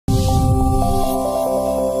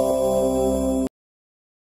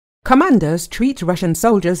Commanders treat Russian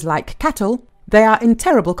soldiers like cattle. They are in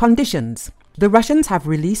terrible conditions. The Russians have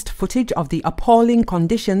released footage of the appalling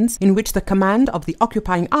conditions in which the command of the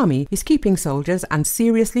occupying army is keeping soldiers and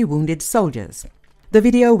seriously wounded soldiers. The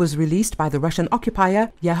video was released by the Russian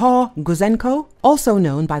occupier Yehor Guzenko, also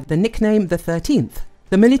known by the nickname the 13th.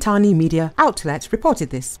 The Militarny media outlet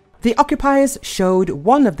reported this. The occupiers showed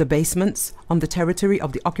one of the basements on the territory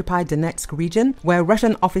of the occupied Donetsk region where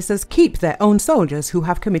Russian officers keep their own soldiers who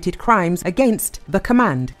have committed crimes against the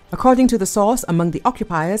command. According to the source, among the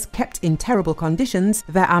occupiers kept in terrible conditions,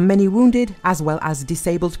 there are many wounded as well as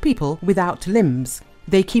disabled people without limbs.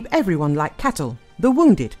 They keep everyone like cattle. The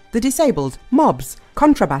wounded, the disabled, mobs,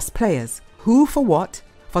 contrabass players. Who for what?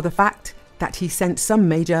 For the fact that he sent some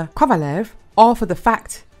Major Kovalev, or for the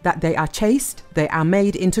fact that they are chased, they are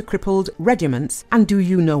made into crippled regiments. And do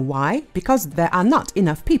you know why? Because there are not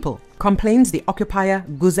enough people, complains the occupier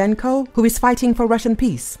Guzenko, who is fighting for Russian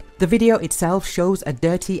peace. The video itself shows a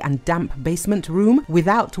dirty and damp basement room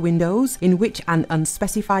without windows in which an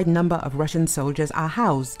unspecified number of Russian soldiers are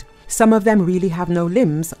housed. Some of them really have no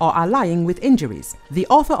limbs or are lying with injuries. The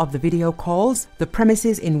author of the video calls the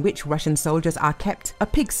premises in which Russian soldiers are kept a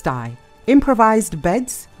pigsty. Improvised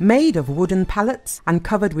beds, made of wooden pallets and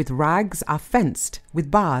covered with rags, are fenced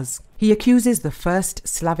with bars. He accuses the 1st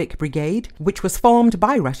Slavic Brigade, which was formed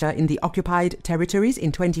by Russia in the occupied territories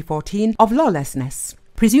in 2014, of lawlessness.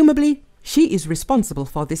 Presumably, she is responsible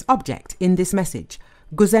for this object in this message.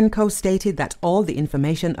 Guzenko stated that all the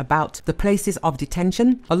information about the places of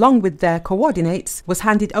detention, along with their coordinates, was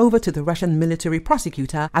handed over to the Russian military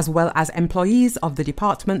prosecutor as well as employees of the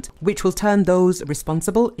department, which will turn those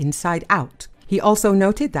responsible inside out. He also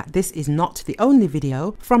noted that this is not the only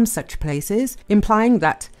video from such places, implying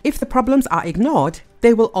that if the problems are ignored,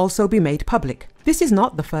 they will also be made public. This is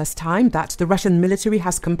not the first time that the Russian military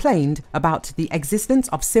has complained about the existence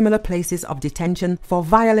of similar places of detention for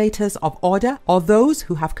violators of order or those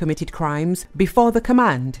who have committed crimes before the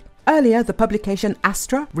command. Earlier, the publication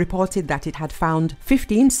Astra reported that it had found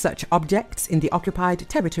 15 such objects in the occupied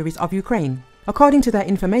territories of Ukraine. According to their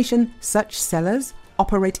information, such cellars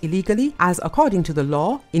operate illegally, as according to the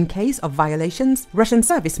law, in case of violations, Russian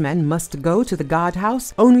servicemen must go to the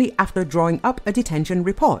guardhouse only after drawing up a detention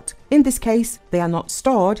report. In this case, they are not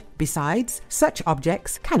stored. Besides, such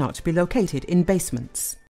objects cannot be located in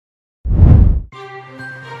basements.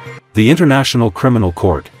 The International Criminal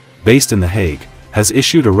Court, based in The Hague, has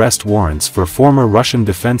issued arrest warrants for former Russian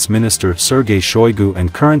Defense Minister Sergei Shoigu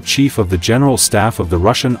and current Chief of the General Staff of the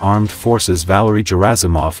Russian Armed Forces Valery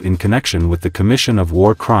Gerasimov in connection with the commission of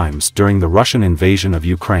war crimes during the Russian invasion of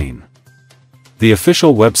Ukraine. The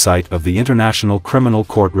official website of the International Criminal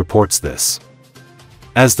Court reports this.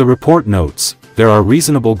 As the report notes, there are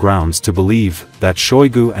reasonable grounds to believe that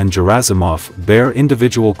Shoigu and Gerasimov bear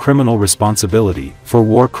individual criminal responsibility for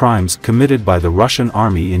war crimes committed by the Russian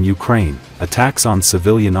army in Ukraine, attacks on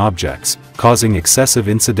civilian objects, causing excessive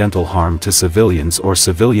incidental harm to civilians or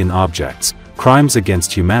civilian objects, crimes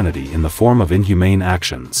against humanity in the form of inhumane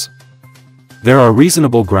actions. There are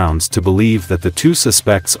reasonable grounds to believe that the two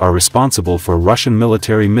suspects are responsible for Russian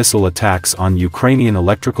military missile attacks on Ukrainian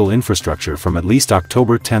electrical infrastructure from at least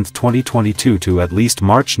October 10, 2022 to at least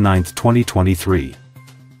March 9, 2023.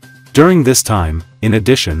 During this time, in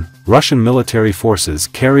addition, Russian military forces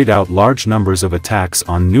carried out large numbers of attacks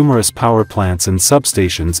on numerous power plants and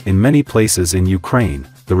substations in many places in Ukraine,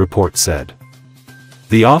 the report said.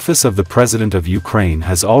 The Office of the President of Ukraine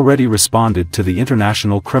has already responded to the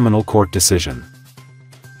International Criminal Court decision.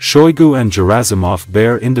 Shoigu and Gerasimov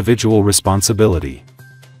bear individual responsibility.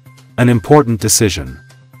 An important decision.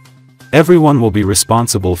 Everyone will be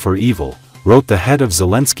responsible for evil, wrote the head of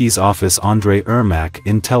Zelensky's office Andrei Ermak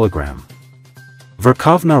in Telegram.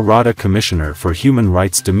 Verkhovna Rada Commissioner for Human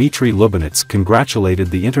Rights Dmitry Lubinets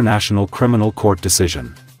congratulated the International Criminal Court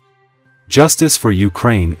decision. Justice for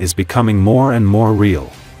Ukraine is becoming more and more real.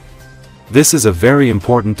 This is a very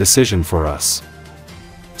important decision for us.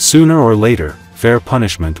 Sooner or later, fair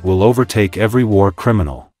punishment will overtake every war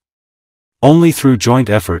criminal. Only through joint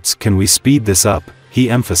efforts can we speed this up, he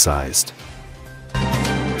emphasized.